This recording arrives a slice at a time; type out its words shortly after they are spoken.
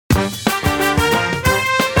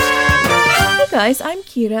guys, I'm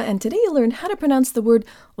Kira, and today you'll learn how to pronounce the word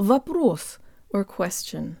вопрос, or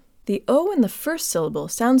question. The O in the first syllable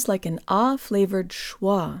sounds like an A-flavored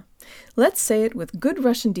schwa. Let's say it with good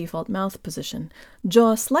Russian default mouth position.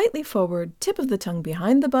 Jaw slightly forward, tip of the tongue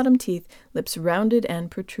behind the bottom teeth, lips rounded and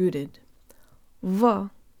protruded. Va.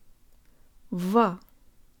 Va.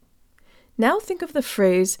 Now think of the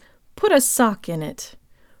phrase, put a sock in it.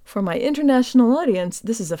 For my international audience,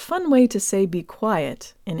 this is a fun way to say be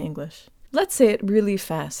quiet in English. Let's say it really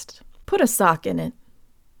fast. Put a sock in it.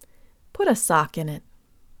 Put a sock in it.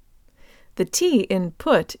 The T in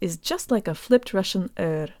put is just like a flipped Russian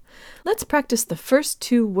Let's practice the first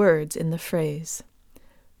two words in the phrase.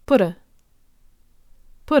 Put a.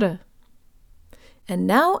 And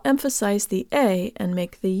now emphasize the A and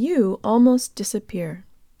make the U almost disappear.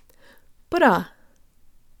 Pura.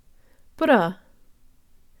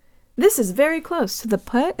 This is very close to the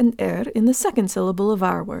P and R in the second syllable of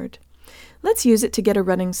our word. Let's use it to get a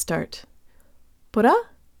running start. Pura,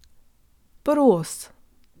 poros.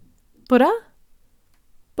 Pura,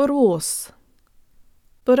 poros.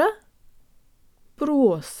 Pura,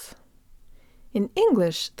 poros. In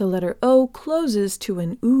English, the letter O closes to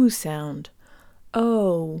an oo sound.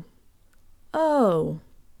 O.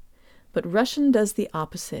 But Russian does the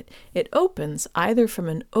opposite. It opens either from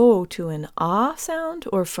an O to an A sound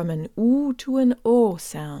or from an U to an O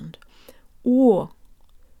sound. O.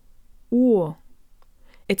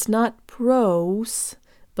 It's not pros,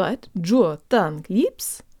 but jo tank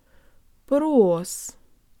lips. Pros.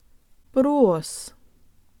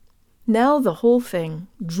 Now the whole thing.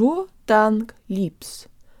 Jo tank lips.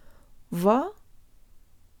 Va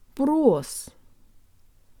pros.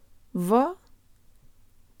 Va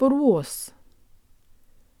pros.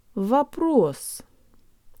 Вопрос.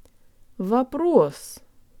 Вопрос.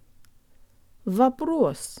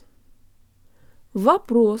 Вопрос.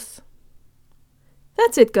 Вопрос.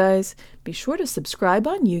 That's it, guys. Be sure to subscribe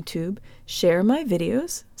on YouTube, share my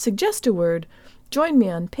videos, suggest a word, join me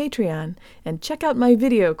on Patreon, and check out my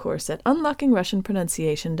video course at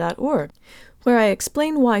unlockingrussianpronunciation.org, where I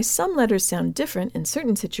explain why some letters sound different in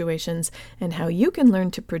certain situations and how you can learn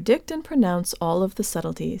to predict and pronounce all of the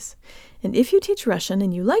subtleties. And if you teach Russian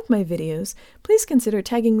and you like my videos, please consider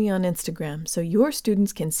tagging me on Instagram so your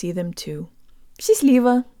students can see them too.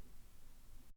 Счастливо!